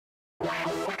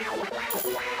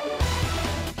Hello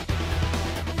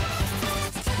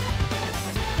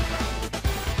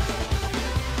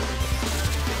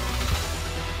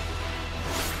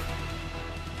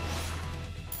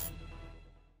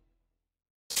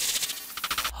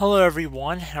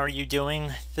everyone, how are you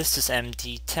doing? This is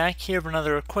MD Tech here with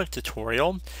another quick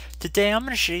tutorial. Today I'm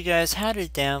going to show you guys how to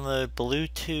download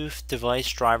Bluetooth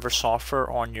device driver software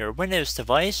on your Windows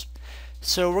device.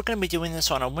 So we're going to be doing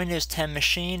this on a Windows 10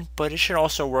 machine, but it should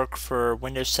also work for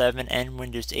Windows 7 and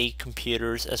Windows 8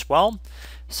 computers as well.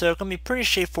 So it's going to be pretty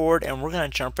straightforward and we're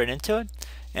going to jump right into it.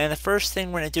 And the first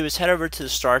thing we're going to do is head over to the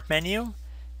Start menu.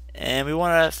 And we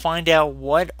want to find out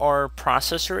what our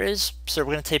processor is. So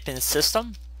we're going to type in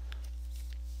System.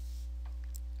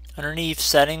 Underneath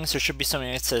Settings, there should be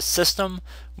something that says System.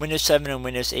 Windows 7 and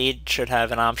Windows 8 should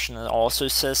have an option that also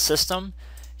says System.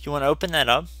 You want to open that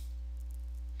up.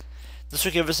 This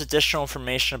will give us additional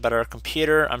information about our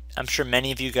computer. I'm sure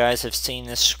many of you guys have seen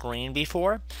this screen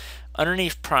before.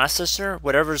 Underneath Processor,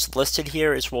 whatever's listed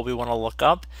here is what we want to look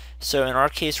up. So in our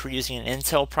case, we're using an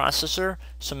Intel processor.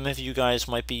 Some of you guys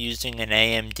might be using an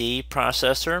AMD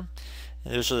processor.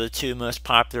 Those are the two most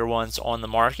popular ones on the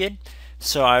market.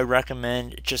 So I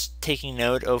recommend just taking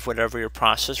note of whatever your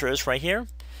processor is right here.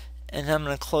 And then I'm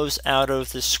going to close out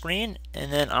of the screen,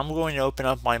 and then I'm going to open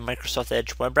up my Microsoft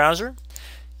Edge web browser.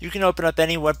 You can open up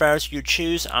any web browser you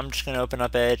choose. I'm just going to open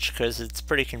up Edge because it's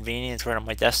pretty convenient. It's right on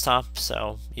my desktop,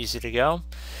 so easy to go.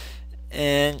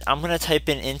 And I'm going to type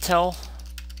in Intel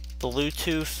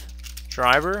Bluetooth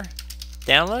driver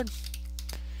download.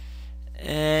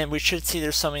 And we should see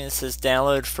there's something that says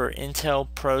download for Intel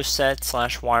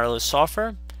ProSet / wireless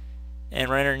software.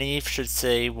 And right underneath should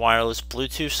say wireless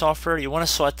Bluetooth software. You want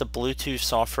to select the Bluetooth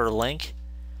software link.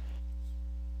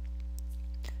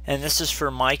 And this is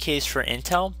for my case for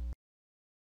Intel.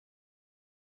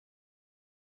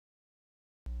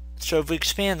 So if we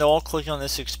expand all, click on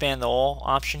this expand all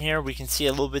option here, we can see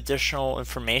a little bit additional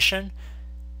information.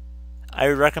 I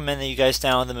would recommend that you guys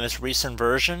download the most recent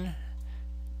version,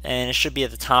 and it should be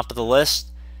at the top of the list.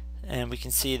 And we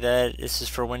can see that this is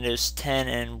for Windows 10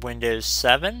 and Windows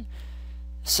 7.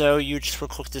 So you just will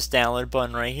click this download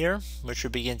button right here, which will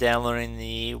begin downloading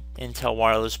the Intel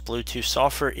wireless Bluetooth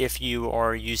software if you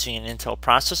are using an Intel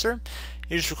processor.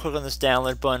 You just will click on this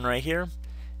download button right here,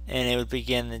 and it would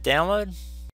begin the download.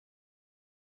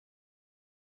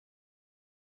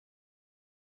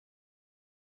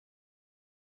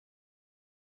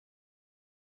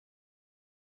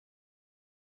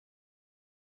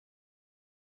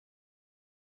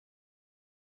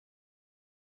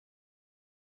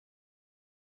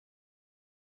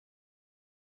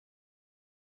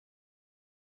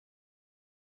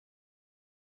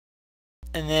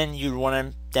 And then you'd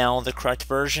want to download the correct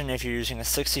version if you're using a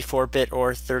 64-bit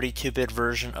or 32-bit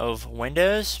version of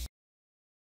Windows.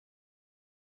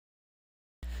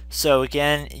 So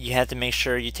again, you have to make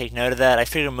sure you take note of that. I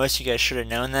figure most of you guys should have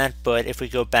known that, but if we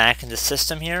go back into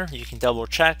System here, you can double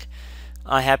check.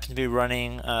 I happen to be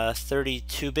running a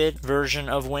 32-bit version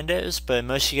of Windows, but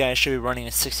most of you guys should be running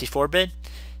a 64-bit.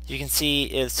 You can see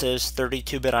it says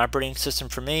 32-bit operating system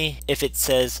for me. If it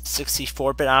says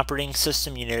 64-bit operating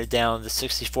system, you need to download the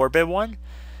 64-bit one.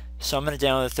 So I'm going to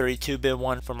download the 32-bit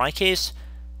one for my case.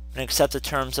 I'm going to accept the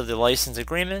terms of the license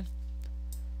agreement.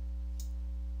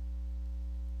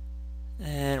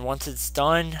 And once it's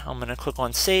done, I'm going to click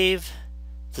on Save.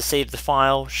 To save the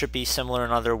file, should be similar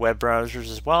in other web browsers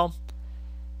as well.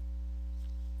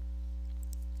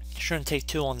 Shouldn't take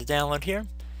too long to download here.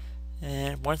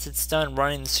 And once it's done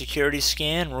running the security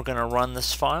scan, we're going to run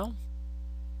this file.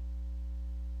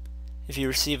 If you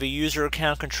receive a user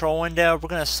account control window, we're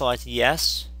going to select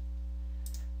Yes.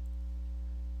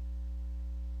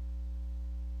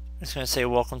 It's going to say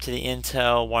Welcome to the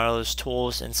Intel Wireless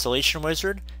Tools Installation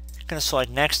Wizard. I'm going to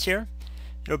select Next here.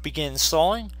 It'll begin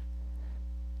installing.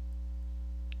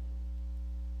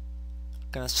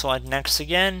 I'm going to select Next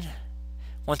again.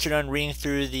 Once you're done reading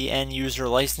through the end user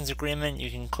license agreement, you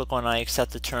can click on I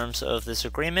accept the terms of this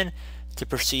agreement to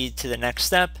proceed to the next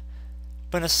step.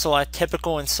 I'm going to select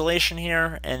typical installation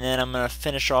here, and then I'm going to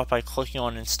finish off by clicking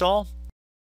on install.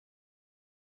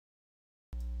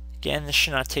 Again, this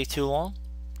should not take too long.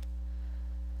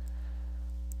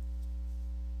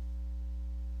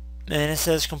 And it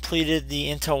says completed the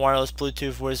Intel Wireless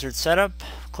Bluetooth Wizard setup.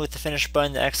 Click the finish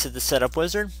button to exit the setup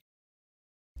wizard.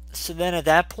 So then at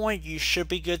that point you should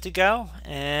be good to go,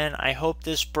 and I hope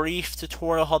this brief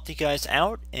tutorial helped you guys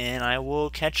out, and I will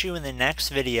catch you in the next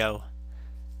video.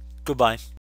 Goodbye.